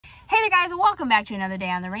Hey there guys, welcome back to another day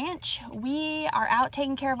on the ranch. We are out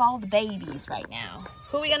taking care of all the babies right now.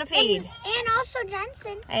 Who are we gonna feed? And also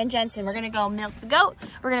Jensen. And Jensen. We're gonna go milk the goat.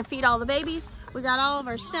 We're gonna feed all the babies. We got all of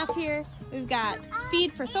our stuff here. We've got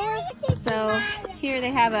feed for Thor. So here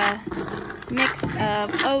they have a mix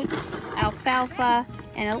of oats, alfalfa,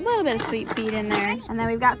 and a little bit of sweet feed in there. And then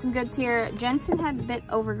we've got some goods here. Jensen had a bit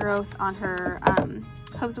overgrowth on her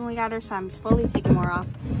hooves when we got her, so I'm slowly taking more off.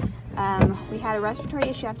 We had a respiratory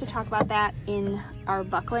issue. I have to talk about that in our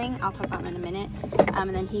buckling. I'll talk about that in a minute.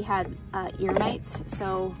 And then he had ear mites,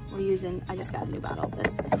 so we're using, I just got a new bottle of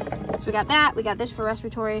this. So we got that, we got this for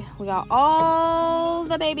respiratory. We got all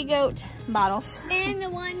the baby goat bottles. And the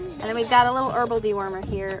one. And then we've got a little herbal dewormer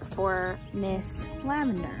here for Miss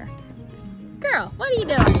Lavender. Girl, what are you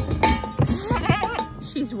doing?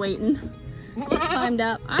 She's waiting. She climbed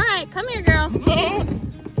up. All right, come here, girl.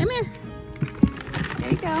 Come here. There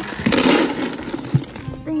you go.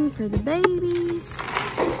 Thing for the babies.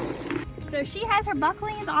 So she has her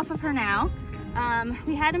bucklings off of her now.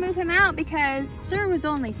 We had to move him out because Sir was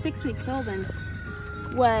only 6 weeks old and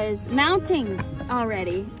was mounting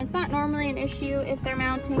already. It's not normally an issue if they're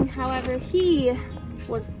mounting. However, he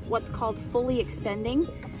was what's called fully extending,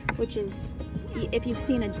 which is if you've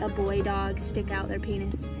seen a boy dog stick out their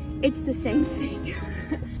penis, it's the same thing.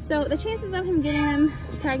 So the chances of him getting them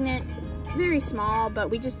pregnant, very small, but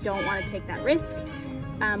we just don't want to take that risk.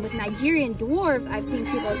 With Nigerian dwarves, I've seen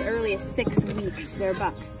people as early as 6 weeks, their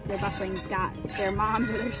bucklings got their moms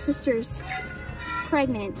or their sisters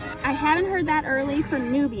pregnant. I haven't heard that early for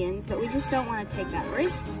Nubians, but we just don't want to take that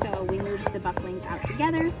risk, so we moved the bucklings out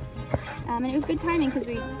together. And it was good timing because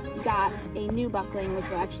we got a new buckling, which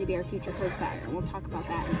will actually be our future herd sire, and we'll talk about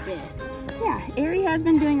that in a bit. Yeah, Aerie has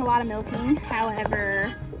been doing a lot of milking,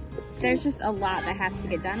 however, there's just a lot that has to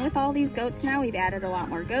get done with all these goats now. We've added a lot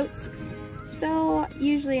more goats. So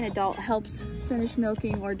usually an adult helps finish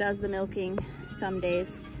milking or does the milking some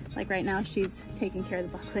days. Like right now, she's taking care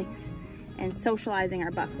of the bucklings and socializing our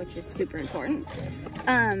buck, which is super important.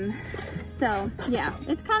 So yeah,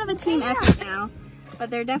 it's kind of a team effort now, but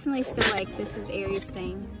they're definitely still like, this is Aerie's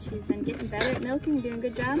thing. She's been getting better at milking, doing a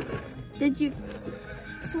good job. Did you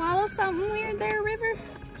swallow something weird there, River?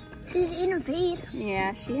 She's eating feed.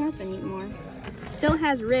 Yeah, she has been eating more. Still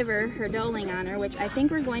has River, her doling on her, which I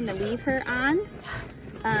think we're going to leave her on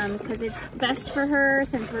because it's best for her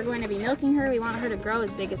since we're going to be milking her. We want her to grow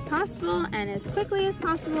as big as possible and as quickly as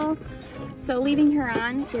possible. So leaving her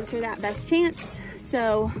on gives her that best chance.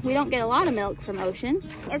 So we don't get a lot of milk from Ocean.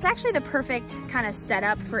 It's actually the perfect kind of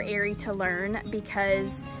setup for Aerie to learn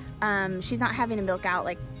because she's not having to milk out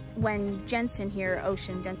like when Jensen here,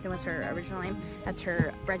 Ocean, Jensen was her original name, that's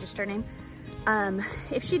her registered name.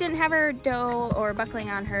 If she didn't have her doe or buckling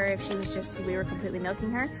on her, if she was just, we were completely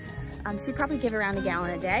milking her, she'd probably give around a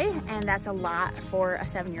gallon a day, and that's a lot for a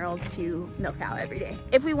 7-year-old to milk out every day.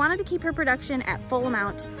 If we wanted to keep her production at full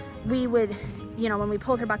amount, we would, you know, when we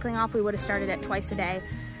pulled her buckling off, we would have started at twice a day.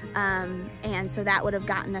 And so that would have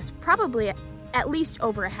gotten us probably at least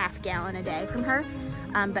over a half gallon a day from her.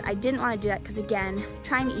 But I didn't want to do that because, again,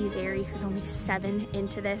 trying to ease Aerie, who's only 7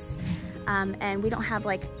 into this, and we don't have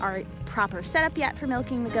like our proper setup yet for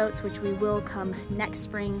milking the goats, which we will come next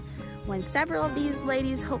spring when several of these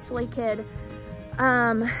ladies hopefully kid.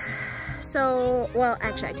 So, well,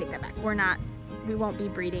 actually I take that back. We won't be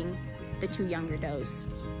breeding the 2 younger does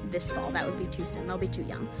this fall. That would be too soon. They'll be too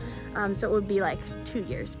young. So it would be like 2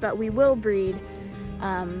 years, but we will breed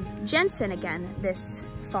Jensen again this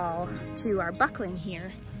fall to our buckling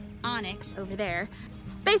here, Onyx over there.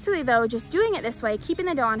 Basically though, just doing it this way, keeping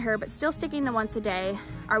the doe on her, but still sticking to once a day.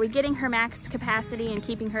 Are we getting her max capacity and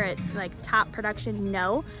keeping her at like top production?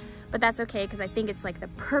 No, but that's okay because I think it's like the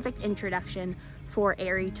perfect introduction for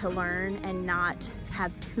Aerie to learn and not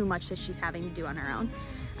have too much that she's having to do on her own.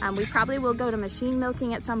 We probably will go to machine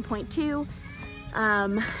milking at some point too.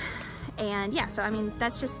 And yeah, so I mean,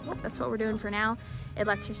 that's what we're doing for now. It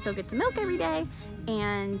lets her still get to milk every day,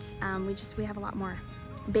 and we have a lot more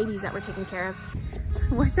babies that we're taking care of.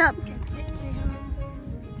 What's up?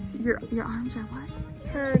 Your arms are what?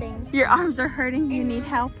 Hurting. Your arms are hurting? You need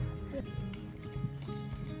help?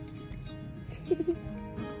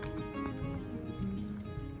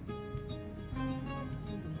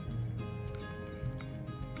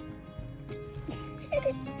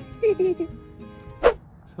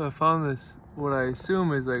 So I found this, what I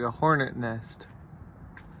assume is like a hornet nest.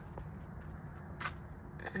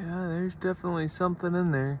 Yeah, there's definitely something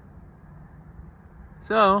in there.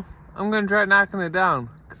 So, I'm gonna try knocking it down,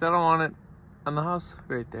 because I don't want it on the house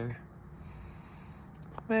right there.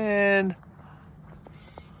 And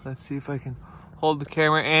let's see if I can hold the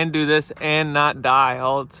camera and do this and not die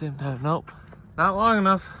all at the same time. Nope, not long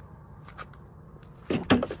enough.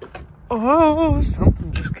 Oh,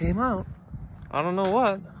 something just came out. I don't know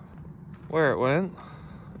what, where it went.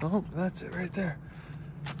 Oh, that's it right there.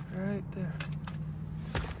 Right there.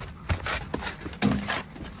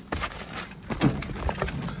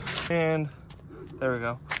 And there we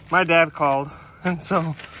go. My dad called, and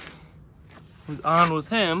so I was on with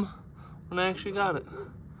him when I actually got it.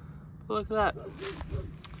 But look at that.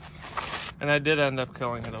 And I did end up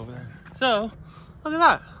killing it over there. So, look at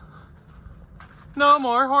that. No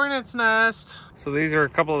more hornet's nest. So these are a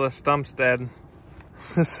couple of the stumps dead.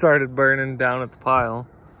 Started burning down at the pile.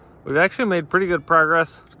 We've actually made pretty good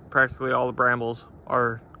progress. Practically all the brambles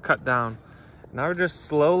are cut down. Now we're just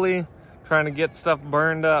slowly trying to get stuff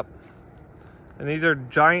burned up. And these are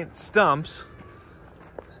giant stumps.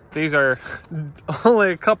 These are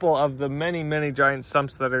only a couple of the many, many giant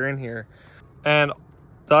stumps that are in here. And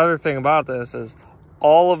the other thing about this is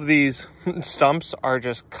all of these stumps are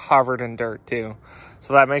just covered in dirt too.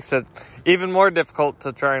 So that makes it even more difficult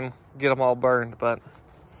to try and get them all burned, but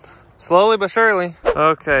slowly but surely.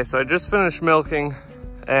 Okay, so I just finished milking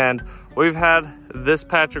and we've had this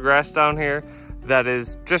patch of grass down here that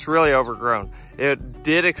is just really overgrown. It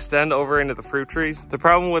did extend over into the fruit trees. The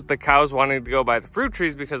problem with the cows wanting to go by the fruit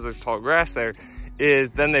trees because there's tall grass there is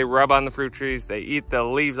then they rub on the fruit trees, they eat the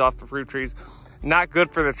leaves off the fruit trees. Not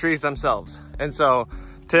good for the trees themselves. And so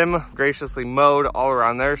Tim graciously mowed all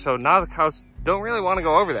around there. So now the cows don't really want to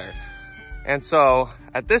go over there. And so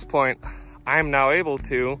at this point, I'm now able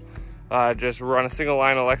to just run a single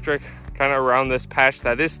line electric kind of around this patch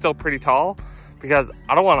that is still pretty tall because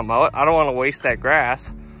I don't want to mow it. I don't want to waste that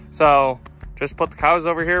grass. So just put the cows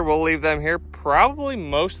over here. We'll leave them here probably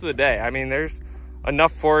most of the day. I mean, there's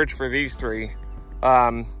enough forage for these three.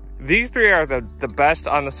 These three are the best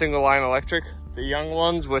on the single line electric. The young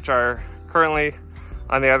ones, which are currently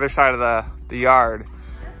on the other side of the yard,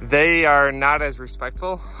 they are not as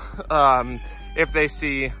respectful if they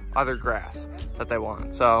see other grass that they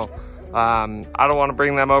want. So I don't want to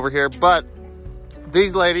bring them over here, but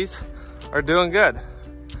these ladies are doing good.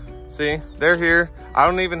 See, they're here. I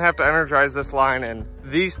don't even have to energize this line, and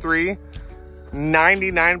these three,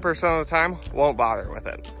 99% of the time, won't bother with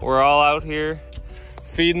it. We're all out here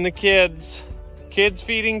feeding the kids. Kids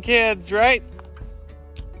feeding kids, right?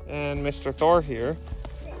 And Mr. Thor here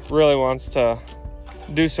really wants to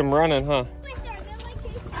do some running, huh?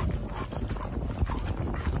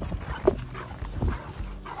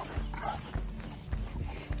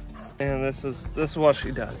 And this is what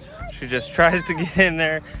she does. She just tries to get in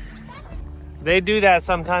there. They do that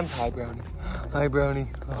sometimes. Hi, Brownie. Hi, Brownie.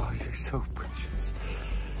 Oh, you're so precious.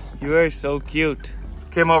 You are so cute.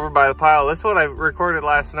 Came over by the pile. This is what I recorded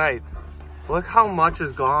last night. Look how much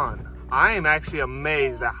is gone. I am actually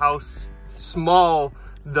amazed at how small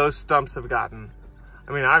those stumps have gotten.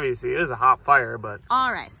 I mean, obviously it is a hot fire, but.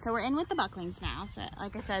 All right, so we're in with the bucklings now. So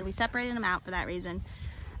like I said, we separated them out for that reason.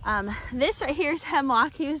 This right here is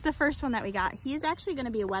Hemlock. He was the first one that we got. He is actually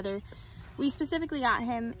gonna be a wether. We specifically got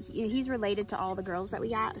him, he's related to all the girls that we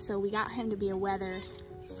got. So we got him to be a wether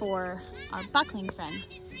for our buckling friend.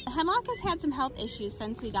 Hemlock has had some health issues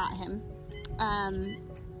since we got him.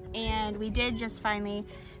 And we did just finally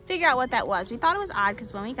figure out what that was. We thought it was odd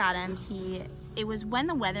because when we got him, it was when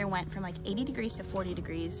the weather went from like 80 degrees to 40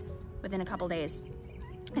 degrees within a couple days.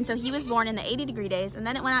 And so he was born in the 80-degree days, and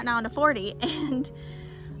then it went out down to 40, and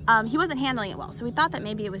he wasn't handling it well. So we thought that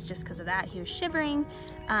maybe it was just because of that. He was shivering,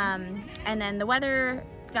 and then the weather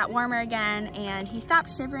got warmer again, and he stopped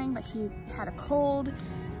shivering, but he had a cold.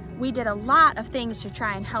 We did a lot of things to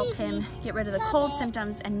try and help him get rid of the cold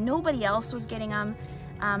symptoms, and nobody else was getting them.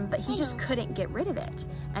 But he just couldn't get rid of it.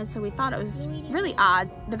 And so we thought it was really odd.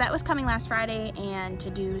 The vet was coming last Friday and to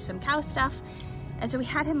do some cow stuff. And so we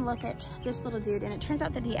had him look at this little dude, and it turns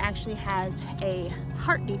out that he actually has a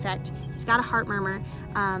heart defect. He's got a heart murmur,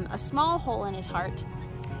 a small hole in his heart.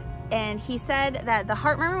 And he said that the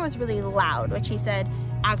heart murmur was really loud, which he said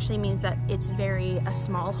actually means that it's a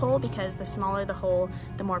small hole, because the smaller the hole,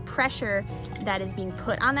 the more pressure that is being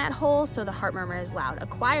put on that hole, so the heart murmur is loud. A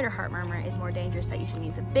quieter heart murmur is more dangerous. That usually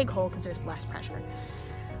means a big hole because there's less pressure.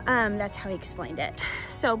 That's how he explained it.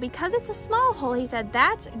 So because it's a small hole, he said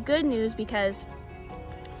that's good news, because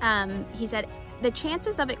he said the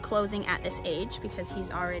chances of it closing at this age, because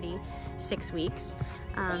he's already 6 weeks,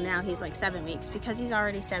 now he's like 7 weeks, because he's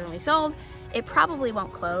already 7 weeks old, it probably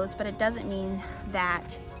won't close, but it doesn't mean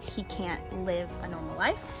that he can't live a normal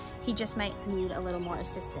life. He just might need a little more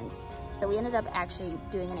assistance. So we ended up actually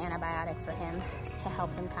doing an antibiotic for him to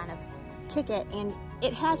help him kind of kick it, and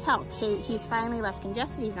it has helped. He's finally less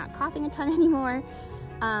congested. He's not coughing a ton anymore.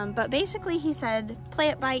 But basically he said, play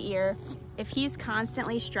it by ear. If he's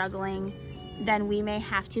constantly struggling, then we may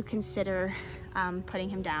have to consider putting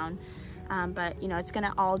him down. But you know, it's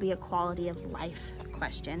gonna all be a quality of life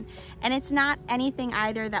question. And it's not anything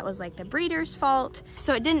either that was like the breeder's fault.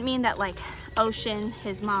 So it didn't mean that like Ocean,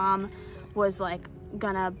 his mom, was like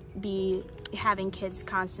gonna be having kids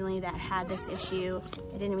constantly that had this issue.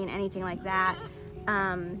 It didn't mean anything like that.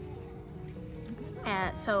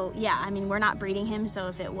 So yeah, I mean, we're not breeding him, so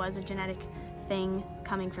if it was a genetic thing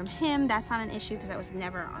coming from him, that's not an issue because that was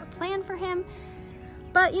never our plan for him.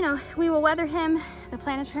 But you know, we will weather him. The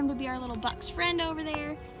plan is for him to be our little buck's friend over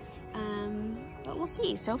there. But we'll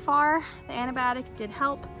see. So far, the antibiotic did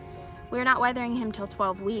help. We're not weathering him till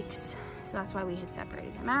 12 weeks, so that's why we had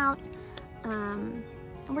separated him out. And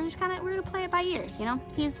we're gonna play it by ear, you know?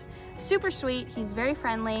 He's super sweet, he's very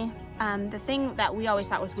friendly. The thing that we always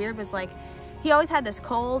thought was weird was like, he always had this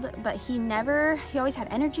cold, but he always had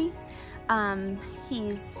energy.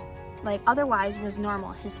 He's like, otherwise was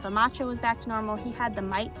normal. His FOMACHA was back to normal. He had the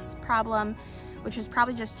mites problem, which was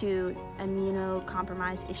probably just to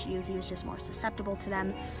immunocompromised issue. He was just more susceptible to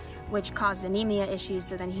them, which caused anemia issues.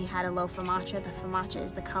 So then he had a low FOMACHA. The FOMACHA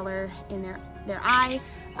is the color in their eye.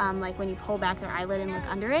 Like when you pull back their eyelid and look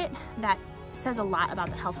under it, that says a lot about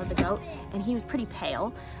the health of the goat. And he was pretty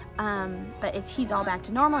pale, but he's all back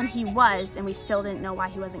to normal, and he was, and we still didn't know why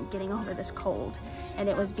he wasn't getting over this cold. And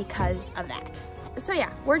it was because of that. So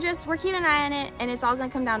yeah, we're keeping an eye on it, and it's all gonna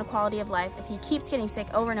come down to quality of life. If he keeps getting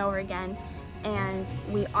sick over and over again, and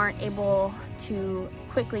we aren't able to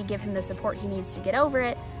quickly give him the support he needs to get over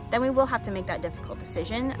it, then we will have to make that difficult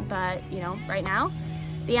decision. But you know, right now,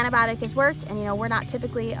 the antibiotic has worked, and you know, we're not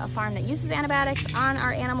typically a farm that uses antibiotics on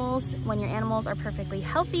our animals. When your animals are perfectly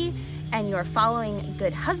healthy and you're following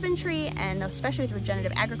good husbandry, and especially with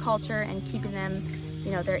regenerative agriculture and keeping them,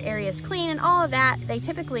 you know, their areas clean and all of that, they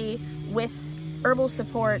typically, with herbal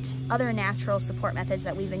support, other natural support methods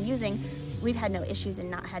that we've been using, we've had no issues and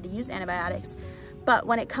not had to use antibiotics. But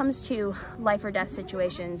when it comes to life or death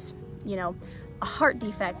situations, you know, a heart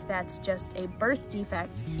defect that's just a birth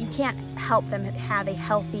defect, you can't help them have a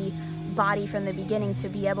healthy body from the beginning to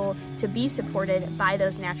be able to be supported by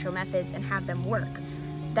those natural methods and have them work.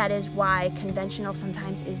 That is why conventional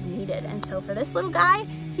sometimes is needed. And so for this little guy,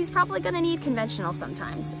 he's probably gonna need conventional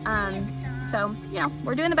sometimes. So, you know,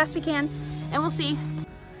 we're doing the best we can, and we'll see.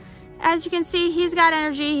 As you can see, he's got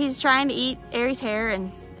energy. He's trying to eat Aries' hair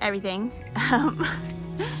and everything.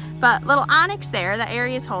 But little Onyx there that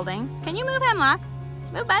Aerie is holding. Can you move, Hemlock?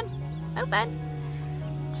 Move, bud. Move, bud.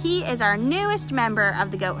 He is our newest member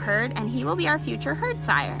of the goat herd, and he will be our future herd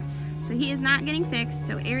sire. So he is not getting fixed,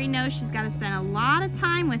 so Aerie knows she's got to spend a lot of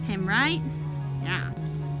time with him, right? Yeah.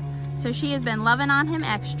 So she has been loving on him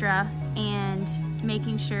extra and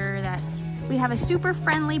making sure that we have a super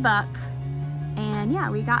friendly buck. And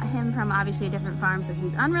yeah, we got him from obviously a different farm, so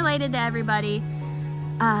he's unrelated to everybody.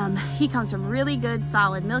 He comes from really good,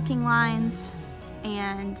 solid milking lines,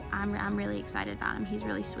 and I'm really excited about him. He's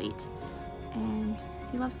really sweet, and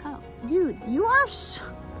he loves cuddles. Dude, you are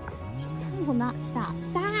this guy will not stop.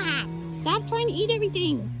 Stop trying to eat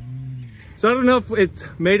everything. So I don't know if it's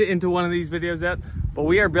made it into one of these videos yet, but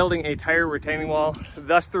we are building a tire retaining wall.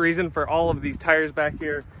 Thus the reason for all of these tires back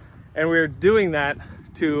here. And we're doing that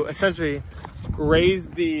to essentially raise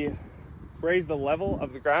the level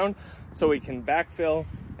of the ground so we can backfill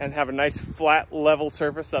and have a nice flat level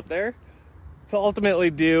surface up there to ultimately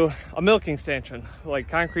do a milking stanchion, like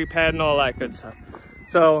concrete pad and all that good stuff.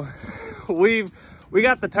 So we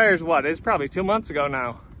got the tires, what, it's probably 2 months ago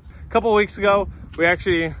now. A couple weeks ago, we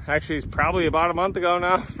actually it's probably about a month ago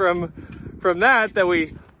now from that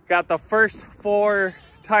we got the first 4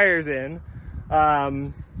 tires in,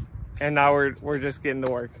 and now we're just getting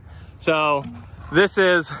to work. So this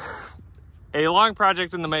is a long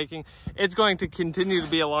project in the making. It's going to continue to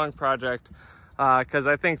be a long project because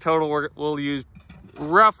I think total we'll use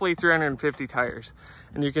roughly 350 tires.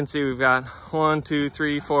 And you can see we've got 1, 2,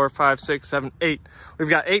 3, 4, 5, 6, 7, 8. We've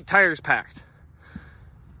got 8 tires packed,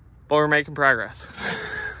 but we're making progress.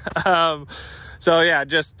 So yeah,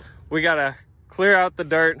 we gotta clear out the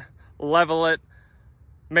dirt, level it,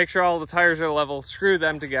 make sure all the tires are level, screw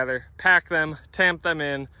them together, pack them, tamp them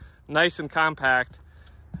in, nice and compact.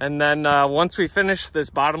 And then once we finish this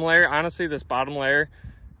bottom layer, honestly, this bottom layer,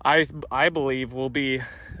 I believe will be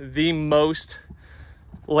the most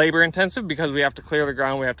labor intensive because we have to clear the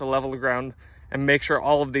ground, we have to level the ground and make sure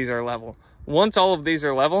all of these are level. Once all of these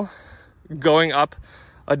are level, going up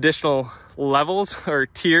additional levels or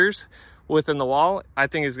tiers within the wall, I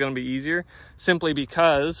think is going to be easier, simply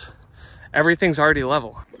because everything's already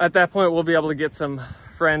level. At that point, we'll be able to get some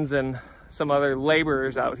friends and some other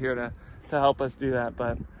laborers out here to help us do that.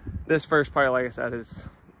 But this first part, like I said, is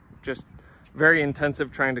just very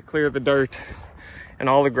intensive, trying to clear the dirt and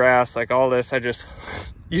all the grass, like all this. I just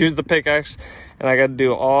use the pickaxe and I got to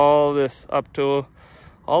do all this up to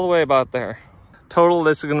all the way about there. Total,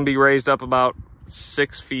 this is going to be raised up about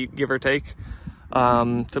 6 feet, give or take,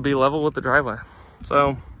 to be level with the driveway.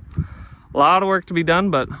 So a lot of work to be done,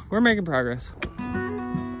 but we're making progress.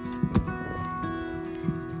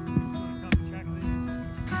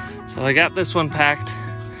 So I got this one packed.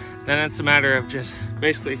 Then it's a matter of just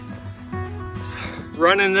basically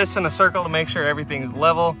running this in a circle to make sure everything is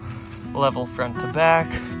level front to back.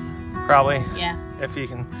 Probably, Yeah. if you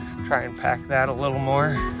can try and pack that a little more.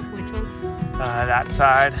 Which one? That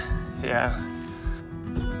side, yeah.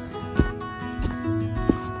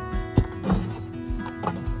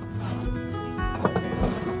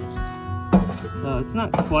 So it's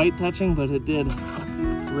not quite touching, but it did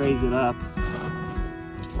raise it up.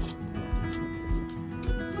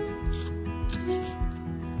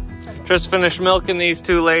 Just finished milking these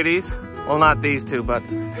two ladies. Well, not these two, but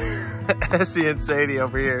Essie and Sadie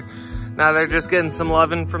over here. Now they're just getting some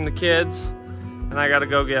loving from the kids, and I gotta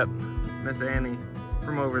go get Miss Annie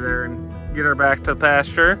from over there and get her back to the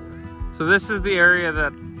pasture. So this is the area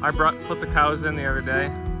that I put the cows in the other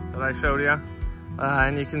day that I showed you.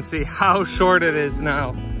 And you can see how short it is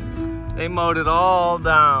now. They mowed it all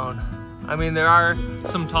down. I mean, there are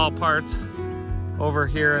some tall parts over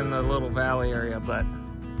here in the little valley area, but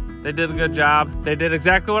they did a good job. They did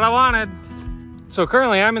exactly what I wanted. So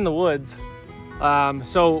currently I'm in the woods.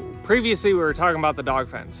 So previously we were talking about the dog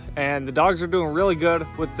fence, and the dogs are doing really good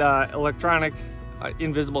with the electronic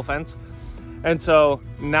invisible fence. And so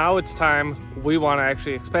now it's time, we want to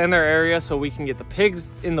actually expand their area so we can get the pigs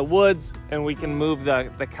in the woods and we can move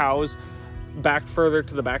the cows back further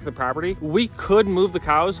to the back of the property. We could move the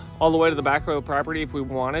cows all the way to the back of the property if we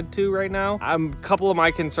wanted to right now. A couple of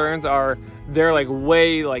my concerns are they're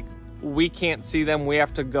we can't see them. We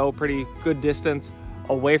have to go pretty good distance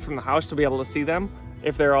away from the house to be able to see them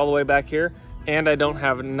if they're all the way back here. And I don't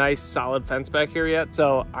have a nice solid fence back here yet.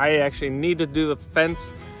 So I actually need to do the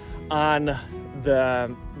fence on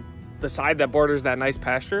the side that borders that nice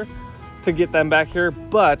pasture to get them back here.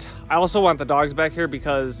 But I also want the dogs back here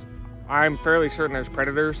because I'm fairly certain there's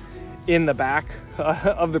predators in the back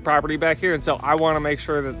of the property back here. And so I want to make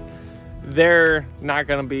sure that they're not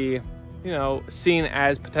going to be, you know, seen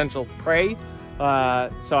as potential prey.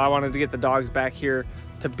 So I wanted to get the dogs back here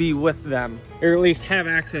to be with them, or at least have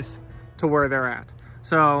access to where they're at.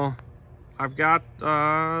 So I've got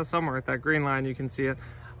somewhere at that green line, you can see it.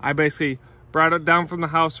 I basically brought it down from the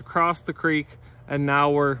house across the creek, and now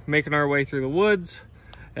we're making our way through the woods.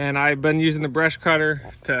 And I've been using the brush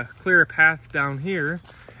cutter to clear a path down here.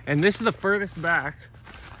 And this is the furthest back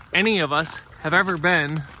any of us have ever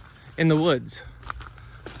been in the woods.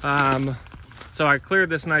 So I cleared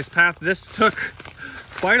this nice path. This took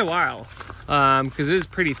quite a while because it is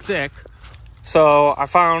pretty thick. So I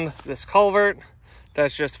found this culvert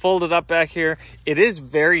that's just folded up back here. It is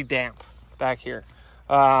very damp back here,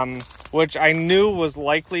 which I knew was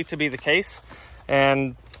likely to be the case.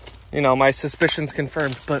 And, you know, my suspicions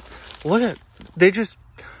confirmed. But look at,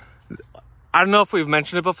 I don't know if we've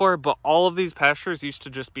mentioned it before, but all of these pastures used to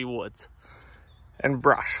just be woods and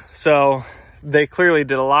brush. So they clearly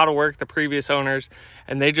did a lot of work, the previous owners,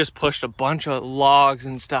 and they just pushed a bunch of logs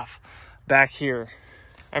and stuff back here.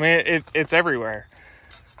 I mean, it's everywhere.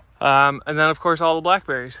 And then of course all the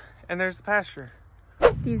blackberries, and there's the pasture.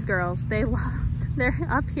 These girls, they're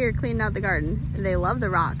up here cleaning out the garden, and they love the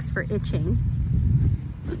rocks for itching.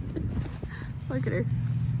 Look at her.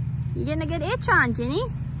 You getting a good itch on, Jenny?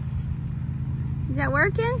 Is that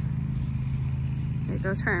working? There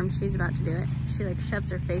goes Herm. She's about to do it. She like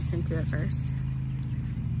shoves her face into it first.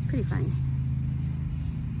 It's pretty funny.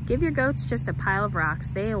 Give your goats just a pile of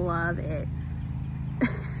rocks. They love it.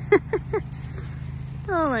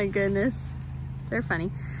 Oh my goodness. They're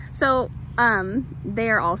funny. So, they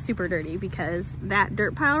are all super dirty because that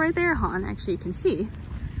dirt pile right there, hold on, actually you can see,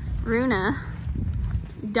 Runa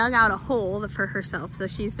dug out a hole for herself. So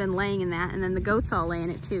she's been laying in that, and then the goats all lay in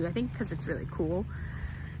it too. I think because it's really cool.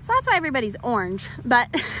 So that's why everybody's orange, but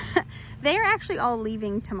they are actually all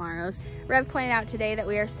leaving tomorrow. Rev pointed out today that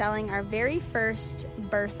we are selling our very first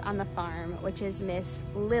birth on the farm, which is Miss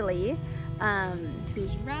Lily,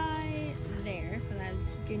 who's right there. So that's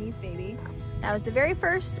Ginny's baby. That was the very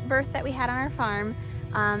first birth that we had on our farm,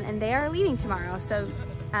 and they are leaving tomorrow. So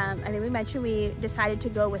I think we mentioned we decided to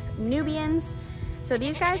go with Nubians. So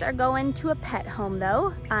these guys are going to a pet home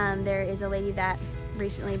though. There is a lady that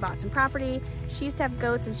recently bought some property. She used to have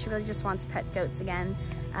goats and she really just wants pet goats again,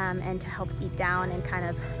 and to help eat down and kind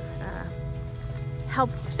of help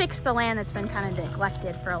fix the land that's been kind of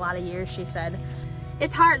neglected for a lot of years, she said.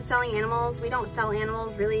 It's hard selling animals. We don't sell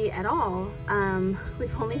animals really at all.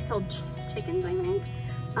 We've only sold chickens, I think,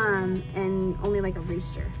 and only like a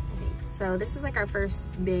rooster, I think. So this is like our first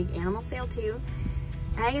big animal sale too.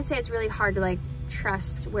 And I can say it's really hard to like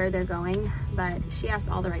trust where they're going, but she asked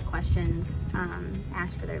all the right questions,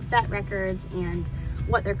 asked for their vet records and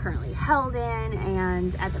what they're currently held in,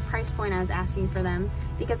 and at the price point I was asking for them,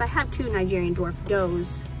 because I have 2 Nigerian dwarf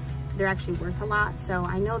does. They're actually worth a lot, so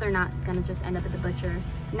I know they're not gonna just end up at the butcher.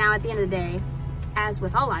 Now at the end of the day, as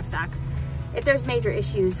with all livestock, if there's major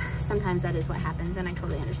issues, sometimes that is what happens, and I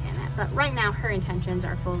totally understand that. But right now her intentions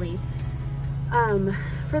are fully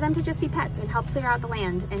for them to just be pets and help clear out the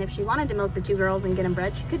land. And if she wanted to milk the 2 girls and get them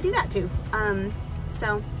bred, she could do that too.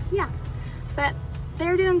 So yeah, but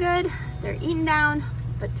they're doing good. They're eating down,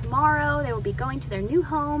 but tomorrow they will be going to their new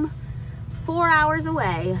home 4 hours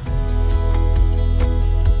away.